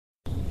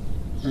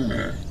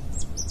This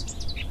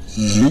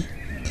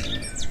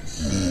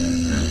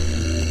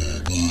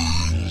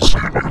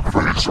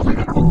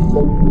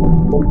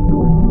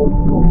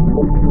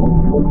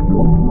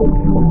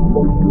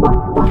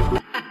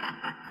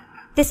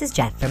is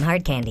Jeff from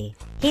Hard Candy.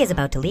 He is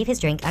about to leave his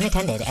drink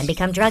unattended and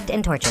become drugged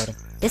and tortured.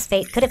 This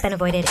fate could have been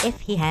avoided if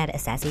he had a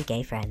sassy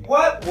gay friend.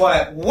 What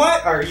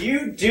are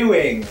you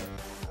doing?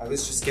 I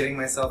was just getting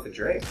myself a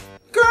drink.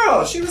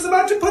 Girl, she was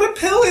about to put a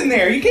pill in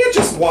there. You can't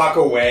just walk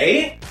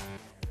away.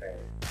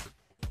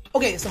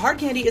 Okay, so Hard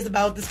Candy is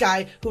about this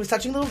guy who was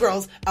touching little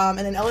girls, and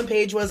then Ellen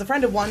Page was a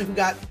friend of one who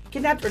got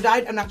kidnapped or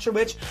died, I'm not sure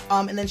which,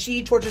 and then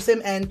she tortures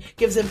him and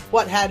gives him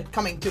what had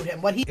coming to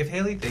him. If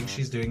Haley thinks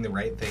she's doing the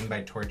right thing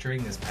by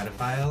torturing this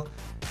pedophile,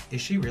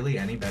 is she really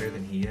any better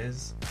than he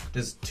is?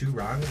 Does two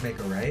wrongs make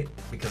a right?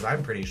 Because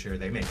I'm pretty sure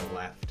they make a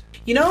left.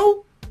 You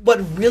know what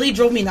really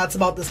drove me nuts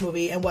about this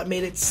movie and what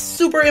made it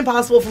super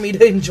impossible for me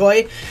to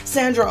enjoy?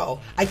 Sandra Oh.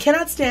 I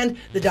cannot stand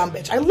the dumb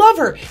bitch. I love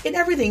her in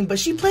everything, but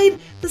she played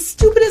the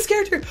stupidest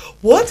character.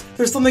 What?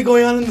 There's something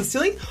going on in the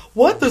ceiling?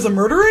 What? There's a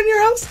murderer in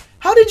your house?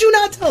 How did you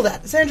not tell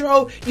that? Sandra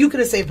Oh, you could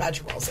have saved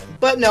Patrick Wilson.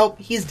 But no,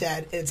 he's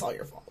dead, and it's all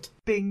your fault.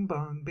 Bing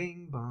bong,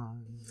 bing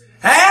bong.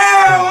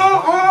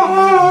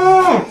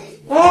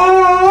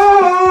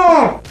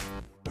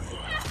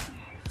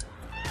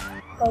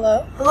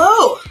 Hello?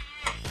 Hello?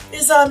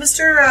 Is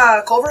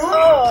Mr. Culver home?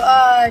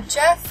 Oh,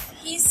 Jeff,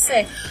 he's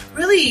sick.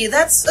 Really?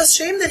 That's a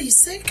shame that he's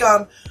sick.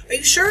 Are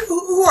you sure?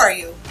 Who are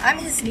you? I'm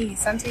his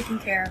niece. I'm taking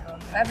care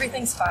of him.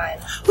 Everything's fine.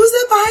 Who's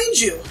that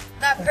behind you?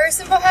 That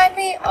person behind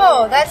me?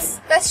 Oh, that's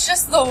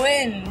just the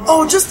wind.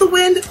 Oh, just the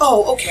wind?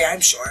 Oh, okay,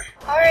 I'm sure.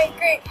 Alright,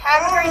 great.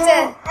 Have a great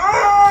day.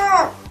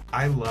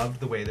 I loved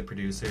the way the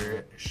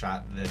producer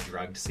shot the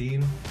drugged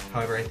scene.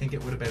 However, I think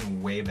it would have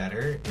been way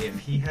better if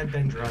he had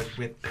been drugged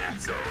with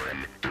acid.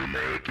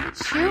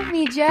 Shoot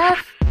me,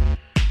 Jeff.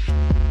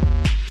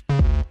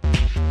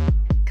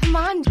 Come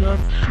on, Jeff,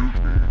 shoot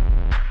me.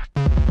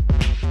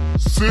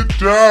 Sit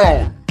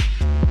down.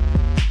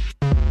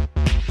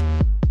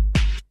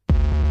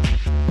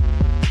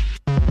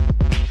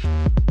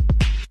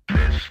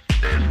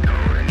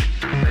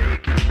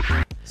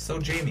 So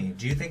Jamie,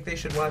 do you think they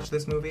should watch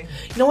this movie?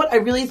 You know what? I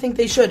really think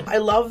they should. I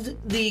loved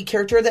the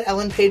character that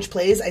Ellen Page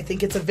plays. I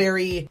think it's a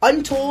very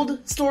untold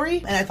story,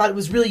 and I thought it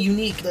was really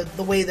unique,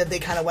 the way that they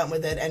kind of went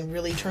with it and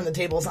really turned the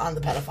tables on the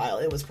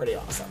pedophile. It was pretty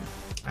awesome.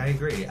 I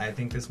agree. I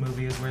think this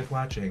movie is worth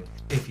watching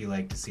if you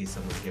like to see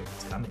someone get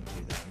what's coming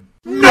to them.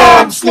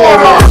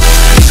 Non-slaughter!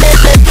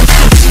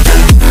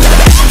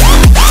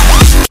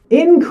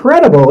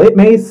 Incredible it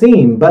may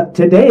seem, but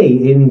today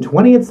in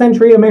 20th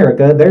century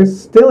America there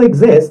still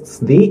exists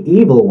the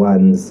evil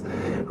ones,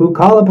 who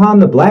call upon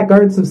the black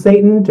arts of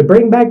Satan to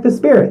bring back the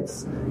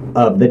spirits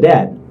of the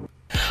dead.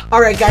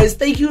 Alright guys,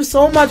 thank you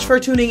so much for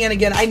tuning in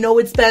again. I know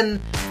it's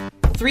been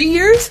 3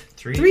 years?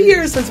 3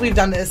 years since we've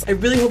done this. I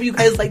really hope you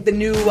guys like the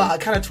new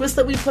kind of twist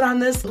that we put on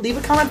this. Leave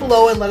a comment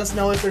below and let us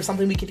know if there's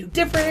something we can do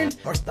different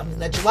or something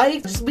that you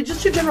like.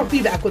 Just your general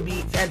feedback would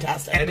be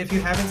fantastic. And if you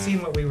haven't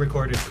seen what we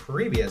recorded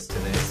previous to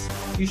this,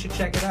 you should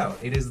check it out.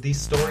 It is the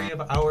story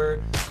of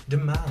our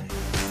demise.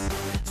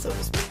 So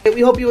to speak.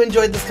 We hope you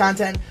enjoyed this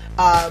content.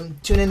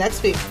 Tune in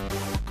next week.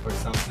 Or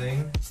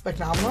something.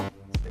 Specnominal?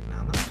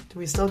 Do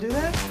we still do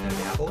that?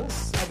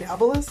 Diabolus?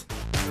 Diabolus?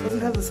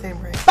 Doesn't have the same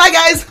ring. Bye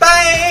guys!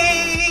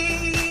 Bye!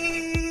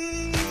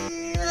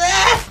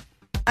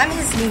 I'm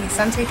his niece.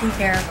 I'm taking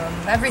care of him.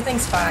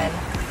 Everything's fine.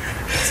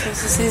 I'm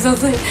supposed to say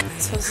something. I'm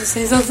supposed to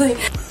say something.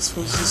 I'm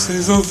supposed to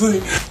say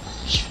something. I'm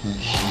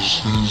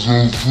supposed to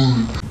say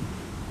something.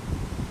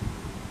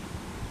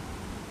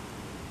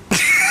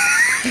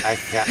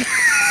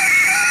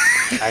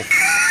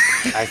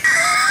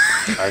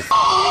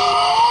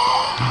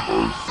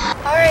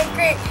 Alright,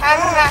 great. Have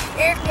a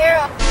here.